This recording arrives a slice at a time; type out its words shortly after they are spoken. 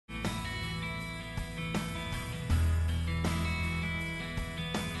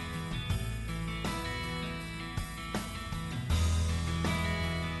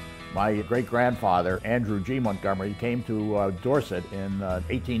My great-grandfather, Andrew G. Montgomery, came to Dorset in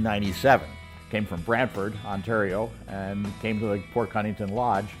 1897. Came from Brantford, Ontario, and came to the Port Cunnington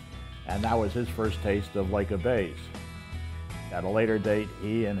Lodge, and that was his first taste of Lake of Bays. At a later date,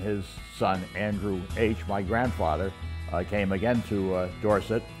 he and his son, Andrew H., my grandfather, came again to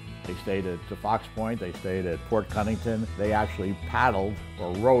Dorset. They stayed at Fox Point, they stayed at Port Cunnington. They actually paddled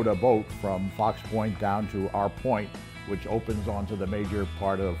or rowed a boat from Fox Point down to our point, which opens onto the major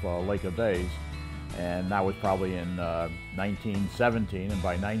part of Lake of Bays. And that was probably in 1917, and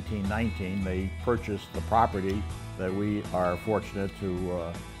by 1919 they purchased the property that we are fortunate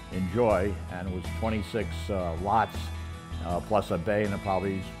to enjoy, and it was 26 lots plus a bay and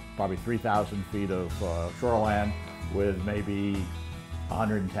probably 3,000 feet of shoreline with maybe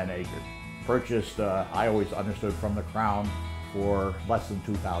 110 acres. Purchased, I always understood, from the Crown for less than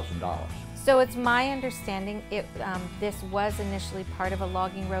 $2,000. So it's my understanding this was initially part of a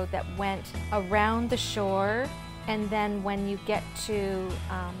logging road that went around the shore, and then when you get to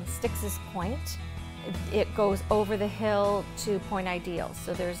Styx's Point, it goes over the hill to Point Ideal.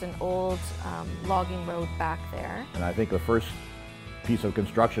 So there's an old logging road back there. And I think the first piece of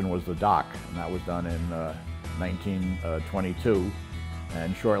construction was the dock, and that was done in 1922.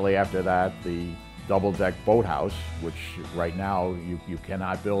 And shortly after that, the double-deck boathouse, which right now you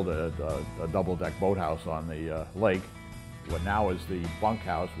cannot build a double-deck boathouse on the lake. What now is the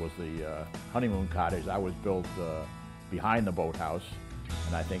bunkhouse was the honeymoon cottage. That was built behind the boathouse,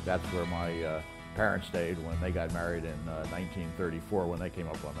 and I think that's where my parents stayed when they got married in 1934, when they came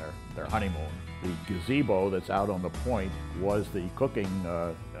up on their honeymoon. The gazebo that's out on the point was the cooking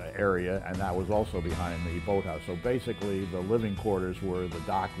area, and that was also behind the boathouse. So basically the living quarters were the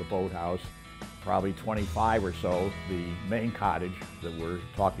dock, the boathouse, probably 25 or so. The main cottage that we're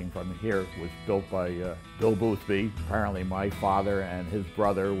talking from here was built by Bill Boothby. Apparently my father and his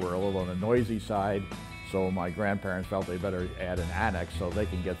brother were a little on the noisy side, so my grandparents felt they better add an annex so they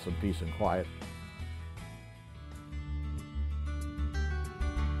can get some peace and quiet.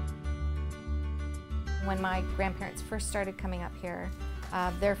 When my grandparents first started coming up here,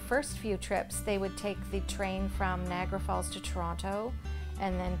 their first few trips, they would take the train from Niagara Falls to Toronto,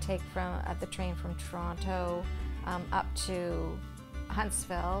 and then take the train from Toronto up to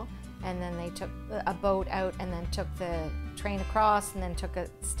Huntsville, and then they took a boat out and then took the train across and then took a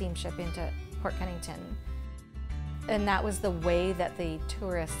steamship into Port Cunnington. And that was the way that the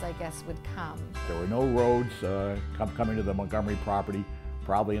tourists, I guess, would come. There were no roads coming to the Montgomery property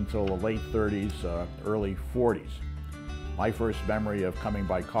probably until the late 30s, early 40s. My first memory of coming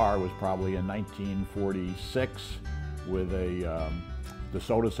by car was probably in 1946 with a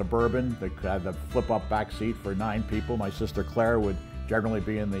DeSoto Suburban that had the flip-up back seat for 9 people. My sister Claire would generally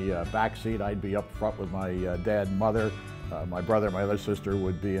be in the back seat. I'd be up front with my dad and mother. My brother and my other sister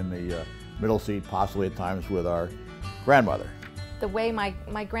would be in the middle seat, possibly at times with our grandmother. The way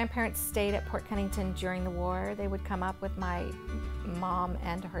my grandparents stayed at Port Cunnington during the war, they would come up with my mom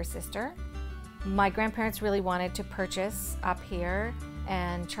and her sister. My grandparents really wanted to purchase up here,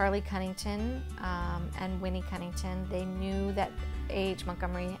 and Charlie Cunnington and Winnie Cunnington, they knew that A.H.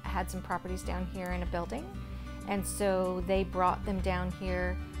 Montgomery had some properties down here in a building, and so they brought them down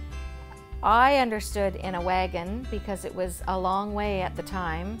here. I understood in a wagon, because it was a long way at the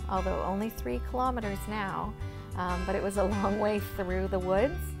time, although only 3 kilometers now, but it was a long way through the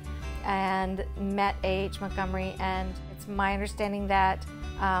woods, and met A.H. Montgomery, and it's my understanding that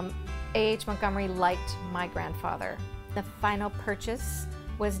A.H. Montgomery liked my grandfather. The final purchase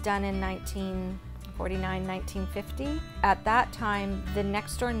was done in 1949, 1950. At that time, the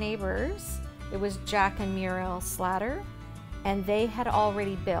next door neighbors, it was Jack and Muriel Slatter, and they had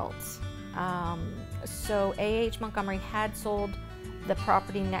already built. So A.H. Montgomery had sold the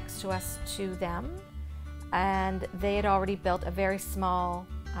property next to us to them, and they had already built a very small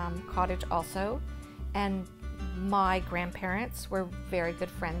cottage also. And my grandparents were very good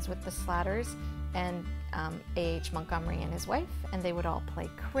friends with the Slatters and A.H. Montgomery and his wife, and they would all play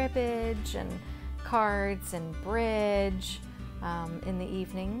cribbage and cards and bridge in the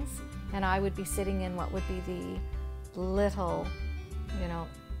evenings. And I would be sitting in what would be the little,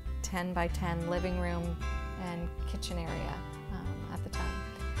 10 by 10 living room and kitchen area at the time.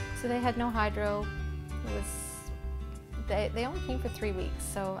 So they had no hydro. It was, they only came for 3 weeks,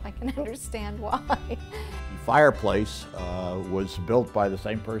 so I can understand why. The fireplace was built by the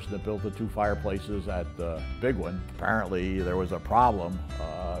same person that built the 2 fireplaces at Big One. Apparently there was a problem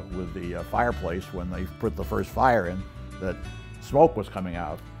with the fireplace when they put the first fire in, that smoke was coming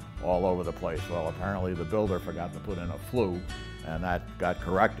out all over the place. Well, apparently the builder forgot to put in a flue, and that got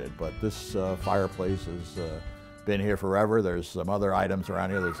corrected. But this fireplace is been here forever. There's some other items around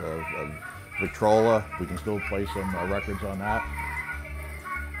here. There's a Victrola. We can still play some records on that.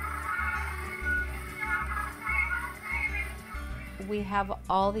 We have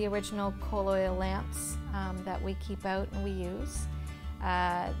all the original coal oil lamps that we keep out and we use.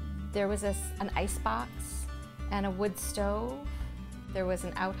 There was an ice box and a wood stove. There was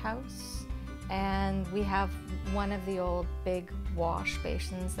an outhouse, and we have one of the old big wash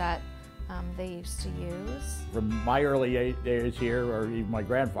basins that they used to use. From my early days here, or even my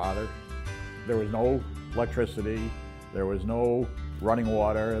grandfather, there was no electricity, there was no running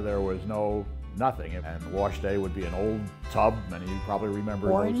water, there was no nothing. And wash day would be an old tub, and you probably remember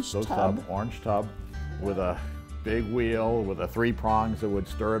those tubs, orange tub, with a big wheel with the 3 prongs that would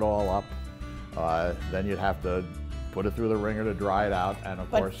stir it all up. Then you'd have to put it through the wringer to dry it out, and of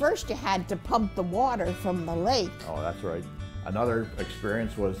course... But first you had to pump the water from the lake. Oh, that's right. Another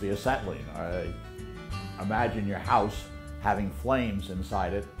experience was the acetylene. Imagine your house having flames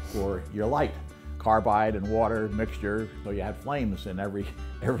inside it for your light. Carbide and water mixture, so you had flames in every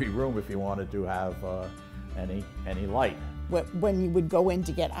room if you wanted to have any light. When you would go in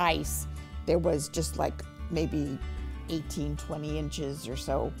to get ice, there was just like maybe 18, 20 inches or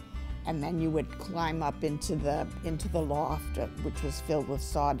so, and then you would climb up into the loft, which was filled with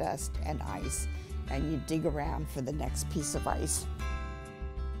sawdust and ice, and you'd dig around for the next piece of ice.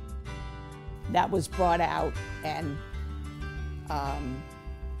 That was brought out and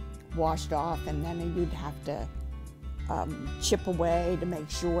washed off, and then you'd have to chip away to make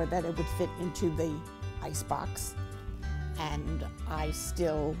sure that it would fit into the ice box. And I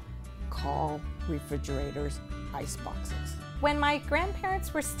still call refrigerators ice boxes. When my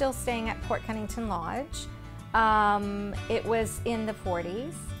grandparents were still staying at Port Cunnington Lodge, it was in the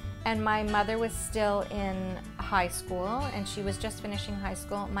 40s, and my mother was still in high school, and she was just finishing high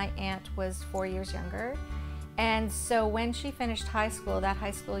school. My aunt was 4 years younger. And so when she finished high school, that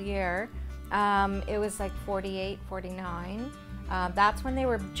high school year, it was like 48, 49. That's when they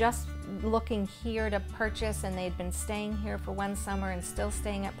were just looking here to purchase, and they'd been staying here for one summer and still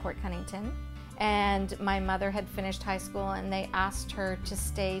staying at Port Cunnington. And my mother had finished high school, and they asked her to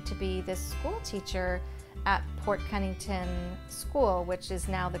stay to be the school teacher at Port Cunnington School, which is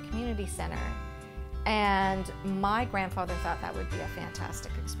now the community center. And my grandfather thought that would be a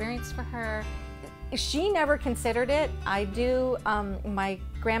fantastic experience for her. She never considered it. I do. My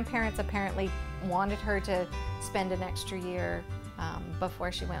grandparents apparently wanted her to spend an extra year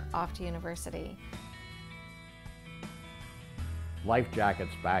before she went off to university. Life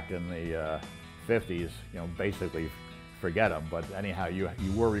jackets back in the 50s, basically forget them. But anyhow, you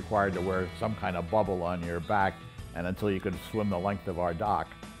were required to wear some kind of bubble on your back, and until you could swim the length of our dock,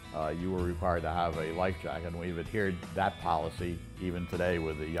 you were required to have a life jacket. And we've adhered that policy even today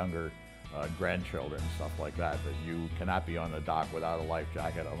with the younger grandchildren and stuff like that, that you cannot be on the dock without a life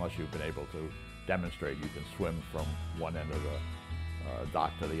jacket unless you've been able to demonstrate you can swim from one end of the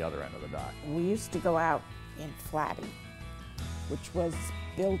dock to the other end of the dock. We used to go out in Flatty, which was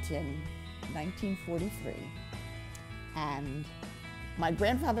built in 1943, and my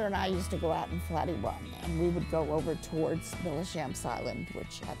grandfather and I used to go out in Flatty Run, and we would go over towards Millishamps Island,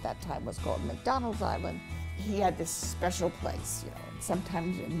 which at that time was called McDonald's Island. He had this special place, and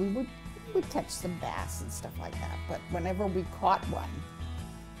sometimes we would catch some bass and stuff like that, but whenever we caught one,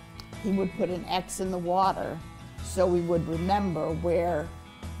 he would put an X in the water so we would remember where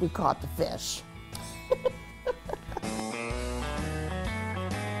we caught the fish.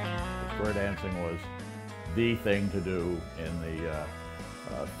 Square dancing was the thing to do in the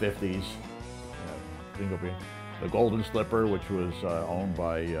 50s. The Golden Slipper, which was owned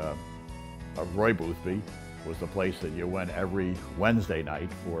by Roy Boothby, was the place that you went every Wednesday night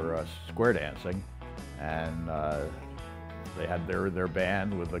for square dancing, and they had their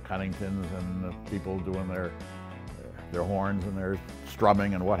band with the Cunningtons and the people doing their horns and their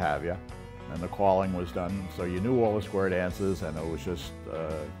strumming and what have you, and the calling was done, so you knew all the square dances, and it was just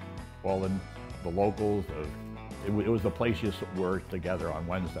all in the locals. It was the place you were together on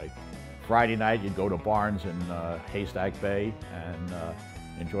Wednesday. Friday night you'd go to Barnes in Haystack Bay and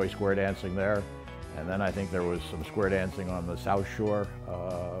enjoy square dancing there. And then I think there was some square dancing on the south shore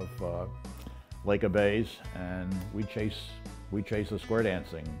of Lake of Bays, and we chase the square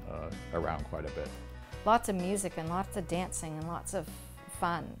dancing around quite a bit. Lots of music and lots of dancing and lots of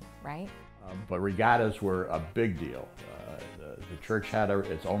fun, right? But regattas were a big deal. The church had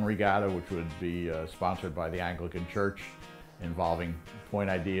its own regatta, which would be sponsored by the Anglican Church, involving Point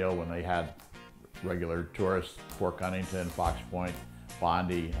Ideal when they had regular tourists. Port Cunnington, Fox Point,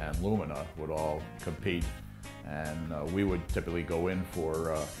 Bondi, and Lumina would all compete, and we would typically go in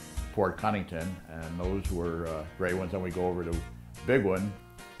for Port Cunnington, and those were great ones. Then we go over to Big One,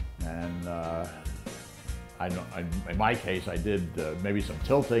 and in my case, I did maybe some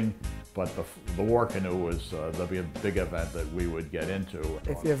tilting, but the war canoe was the big event that we would get into.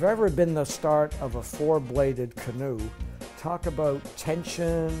 If you've ever been the start of a four-bladed canoe, talk about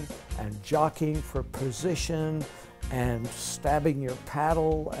tension and jockeying for position and stabbing your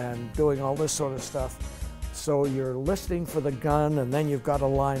paddle and doing all this sort of stuff. So you're listening for the gun, and then you've got to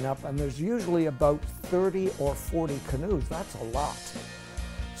line up, and there's usually about 30 or 40 canoes. That's a lot.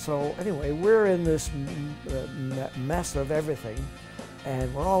 So anyway, we're in this mess of everything,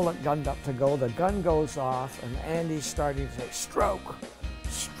 and we're all gunned up to go. The gun goes off, and Andy's starting to say, stroke,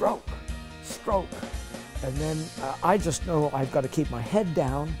 stroke, stroke. And then I just know I've got to keep my head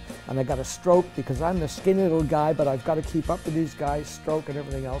down, and I got to stroke because I'm the skinny little guy, but I've got to keep up with these guys, stroke and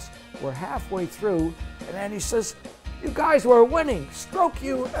everything else. We're halfway through, and Andy says, you guys were winning. Stroke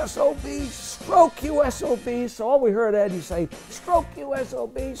you SOBs, stroke you SOBs. So all we heard Andy say, stroke you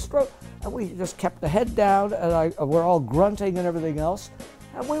SOBs, stroke. And we just kept the head down, and we're all grunting and everything else,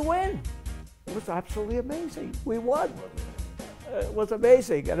 and we win. It was absolutely amazing. We won. It was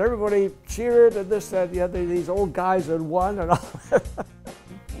amazing, and everybody cheered, and this, that, the other. These old guys had won, and all.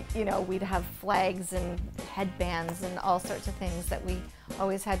 You know, we'd have flags and headbands and all sorts of things that we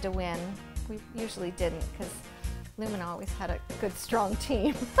always had to win. We usually didn't, because Lumen always had a good, strong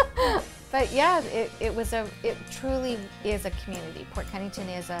team. But yeah, it truly is a community. Port Cunnington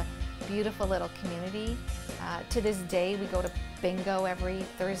is a beautiful little community. To this day, we go to bingo every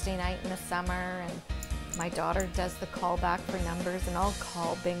Thursday night in the summer, and my daughter does the call back for numbers, and I'll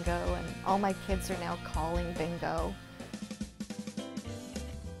call bingo, and all my kids are now calling bingo.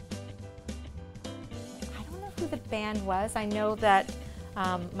 I don't know who the band was. I know that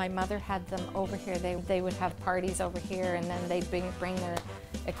my mother had them over here. They would have parties over here, and then they'd bring their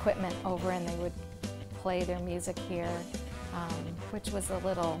equipment over, and they would play their music here, which was a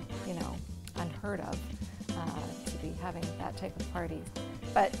little, you know, unheard of to be having that type of parties.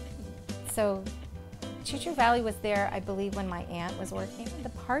 But so Choo Choo Valley was there, I believe, when my aunt was working. The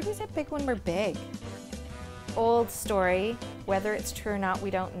parties at Big One were big. Old story, whether it's true or not,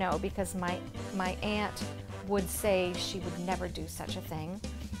 we don't know, because my aunt would say she would never do such a thing.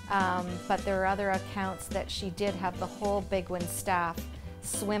 But there are other accounts that she did have the whole Big One staff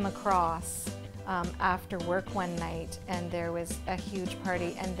swim across after work one night, and there was a huge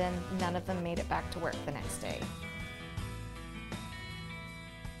party, and then none of them made it back to work the next day.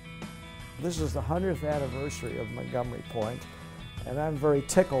 This is the 100th anniversary of Montgomery Point, and I'm very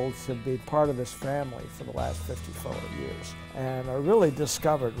tickled to be part of this family for the last 54 years. And I really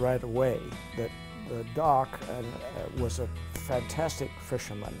discovered right away that the Doc was a fantastic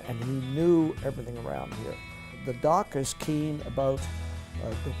fisherman, and he knew everything around here. The Doc is keen about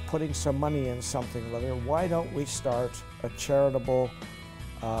putting some money in something or other. Why don't we start a charitable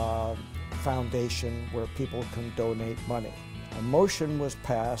foundation where people can donate money? A motion was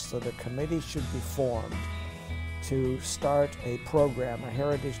passed that a committee should be formed to start a program, a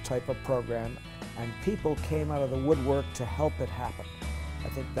heritage type of program, and people came out of the woodwork to help it happen. I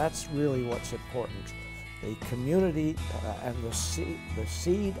think that's really what's important. The community and the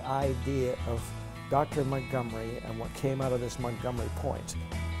seed idea of Dr. Montgomery and what came out of this Montgomery Point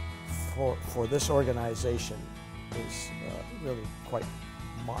for this organization is really quite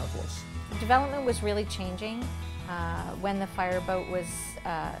marvelous. Development was really changing when the fireboat was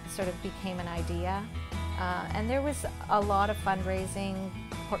sort of became an idea. And there was a lot of fundraising.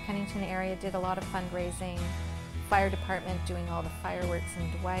 Port Cunnington area did a lot of fundraising. Fire department doing all the fireworks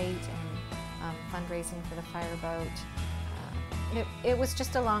in Dwight and fundraising for the fireboat. It was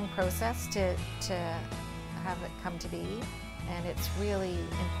just a long process to have it come to be, and it's really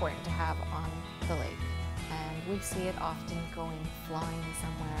important to have on the lake. And we see it often going flying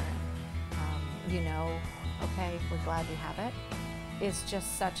somewhere. You know, okay, we're glad we have it. It's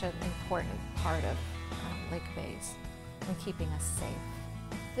just such an important part of Lake Bays and keeping us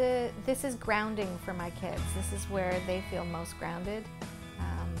safe. This is grounding for my kids. This is where they feel most grounded.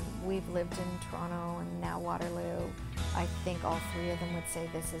 We've lived in Toronto and now Waterloo. I think all three of them would say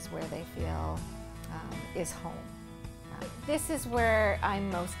this is where they feel is home. This is where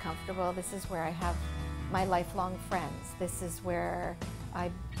I'm most comfortable. This is where I have my lifelong friends. This is where I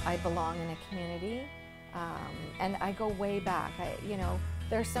belong in a community. And I go way back. You know,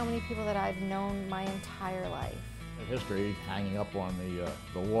 there are so many people that I've known my entire life. The history hanging up on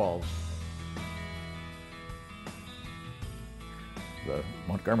the walls. The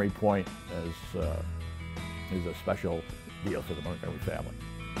Montgomery Point is a special deal for the Montgomery family.